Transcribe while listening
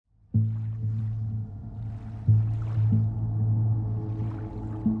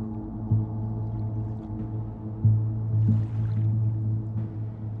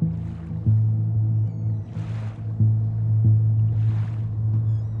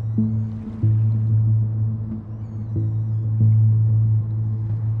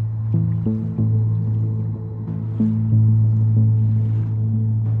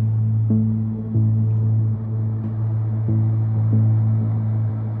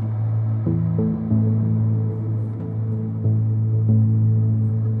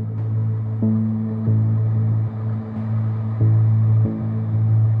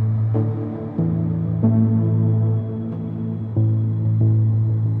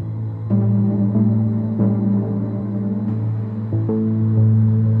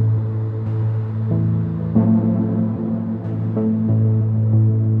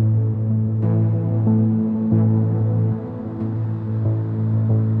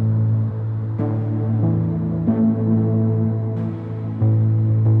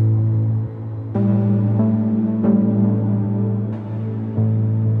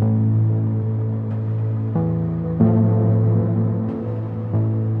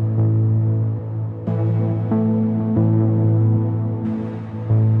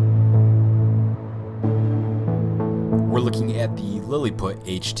LILLIPUT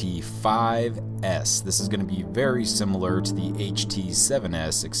HT5S. This is going to be very similar to the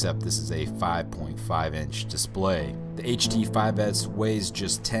HT7S, except this is a 5.5 inch display. The HT5S weighs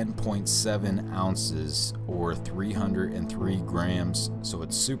just 10.7 ounces or 303 grams, so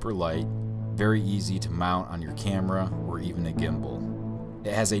it's super light, very easy to mount on your camera or even a gimbal.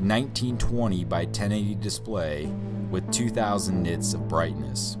 It has a 1920 by 1080 display with 2000 nits of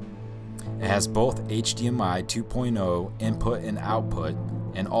brightness. It has both HDMI 2.0 input and output,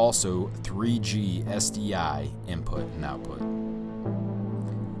 and also 3G SDI input and output.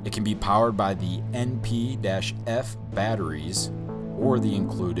 It can be powered by the NP-F batteries or the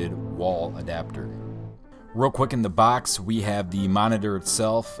included wall adapter. Real quick, in the box we have the monitor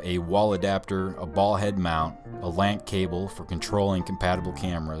itself, a wall adapter, a ball head mount, a LANC cable for controlling compatible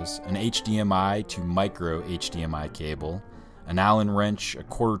cameras, an HDMI to micro HDMI cable, an Allen wrench, a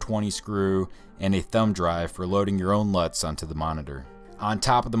 1/4-20 screw, and a thumb drive for loading your own LUTs onto the monitor. On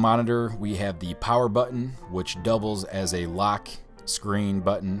top of the monitor we have the power button, which doubles as a lock screen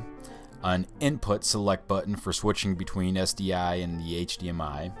button, an input select button for switching between SDI and the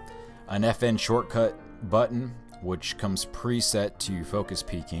HDMI, an FN shortcut button which comes preset to focus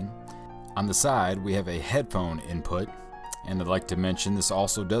peaking. On the side we have a headphone input, and I'd like to mention this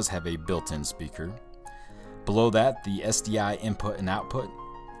also does have a built-in speaker. Below that, the SDI input and output,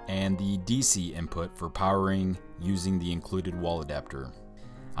 and the DC input for powering using the included wall adapter.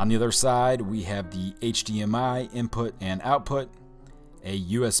 On the other side we have the HDMI input and output, a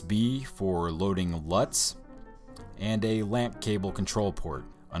USB for loading LUTs, and a LAMP cable control port.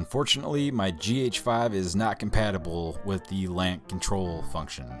 Unfortunately, my GH5 is not compatible with the LAMP control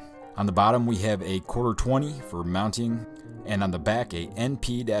function. On the bottom we have a 1/4-20 for mounting, and on the back a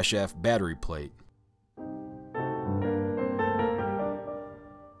NP-F battery plate.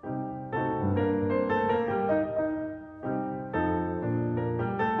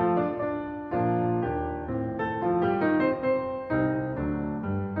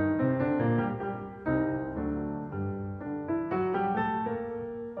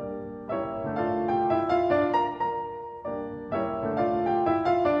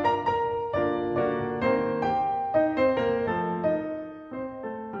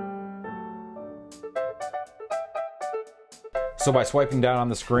 So by swiping down on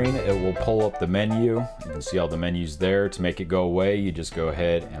the screen, it will pull up the menu. You can see all the menus there. To make it go away, you just go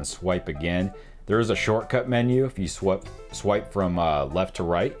ahead and swipe again. There is a shortcut menu if you swipe from left to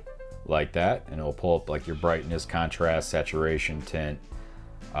right, like that, and it will pull up like your brightness, contrast, saturation, tint,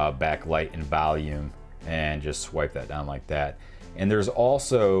 backlight, and volume, and just swipe that down like that. And there's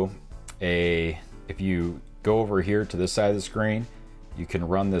also if you go over here to this side of the screen, you can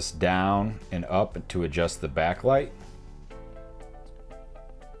run this down and up to adjust the backlight.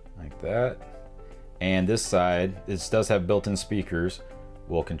 Like that. And this side, this does have built-in speakers,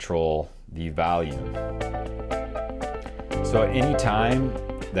 will control the volume. So at any time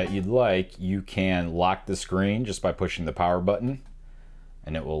that you'd like, you can lock the screen just by pushing the power button,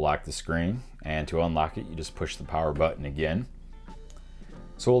 and it will lock the screen. And to unlock it, you just push the power button again.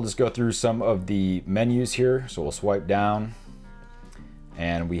 So we'll just go through some of the menus here. So we'll swipe down,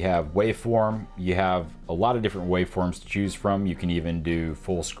 and we have waveform. You have a lot of different waveforms to choose from. You can even do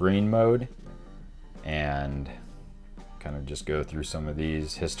full screen mode, and kind of just go through some of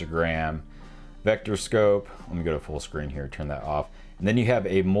these. Histogram, vector scope. Let me go to full screen here, turn that off. And then you have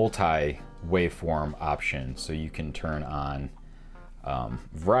a multi waveform option, so you can turn on a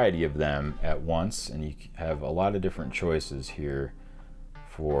variety of them at once, and you have a lot of different choices here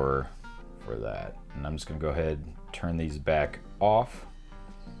for that. And I'm just gonna go ahead and turn these back off,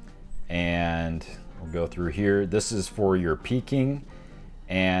 and we'll go through here. This is for your peaking,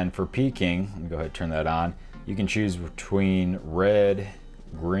 and for peaking, let me go ahead and turn that on. You can choose between red,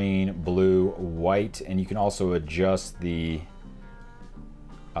 green, blue, white, and you can also adjust the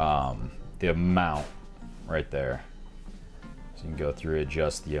amount right there. So you can go through,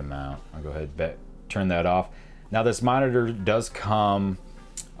 adjust the amount. I'll go ahead and turn that off. Now this monitor does come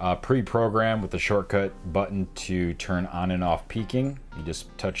pre-programmed with the shortcut button to turn on and off peaking. You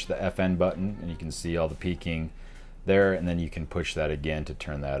just touch the FN button and you can see all the peaking there, and then you can push that again to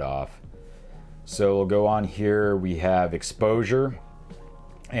turn that off. So we'll go on here. We have exposure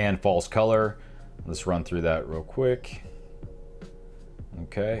and false color. Let's run through that real quick.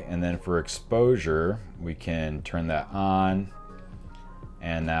 Okay, and then for exposure, we can turn that on,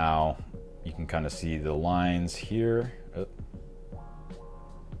 and now you can kind of see the lines here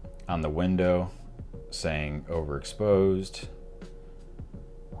on the window saying overexposed.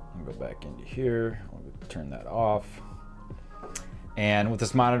 I'll go back into here, I'll turn that off. And with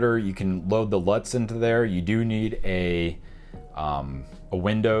this monitor, you can load the LUTs into there. You do need a a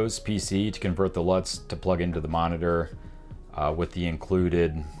Windows PC to convert the LUTs to plug into the monitor with the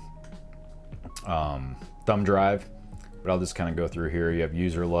included thumb drive. But I'll just kind of go through here. You have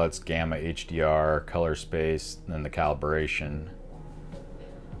user LUTs, gamma, HDR, color space, and then the calibration.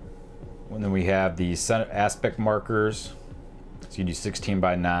 And then we have the aspect markers. So you do 16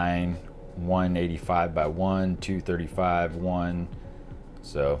 by 9, 185 by 1, 235, 1.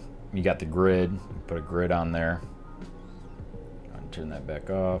 So you got the grid. Put a grid on there. I'll turn that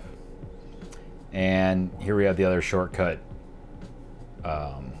back off. And here we have the other shortcut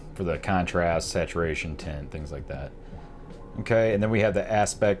for the contrast, saturation, tint, things like that. Okay, and then we have the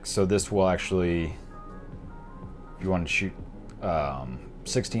aspect. So this will actually, if you want to shoot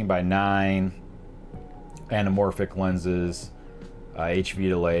 16 by 9, anamorphic lenses, HV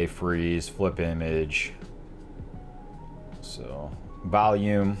delay, freeze, flip image. So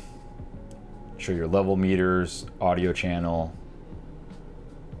volume, show your level meters, audio channel,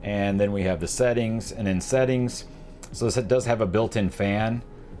 and then we have the settings. And in settings, so this does have a built-in fan,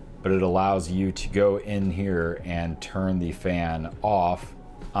 but it allows you to go in here and turn the fan off,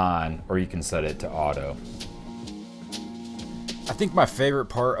 on, or you can set it to auto. I think my favorite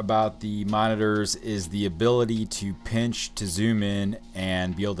part about the monitors is the ability to pinch to zoom in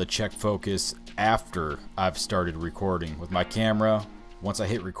and be able to check focus after I've started recording. With my camera, once I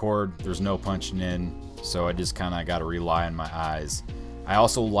hit record, there's no punching in, so I just kind of got to rely on my eyes. I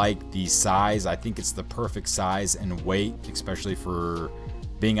also like the size. I think it's the perfect size and weight, especially for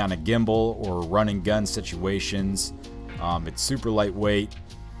being on a gimbal or run and gun situations. It's super lightweight.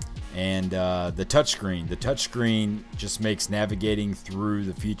 And the touchscreen just makes navigating through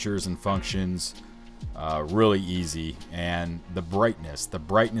the features and functions really easy. And the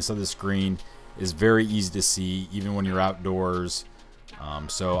brightness of the screen is very easy to see even when you're outdoors.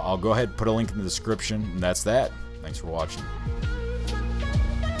 So I'll go ahead and put a link in the description, and that's that. Thanks for watching.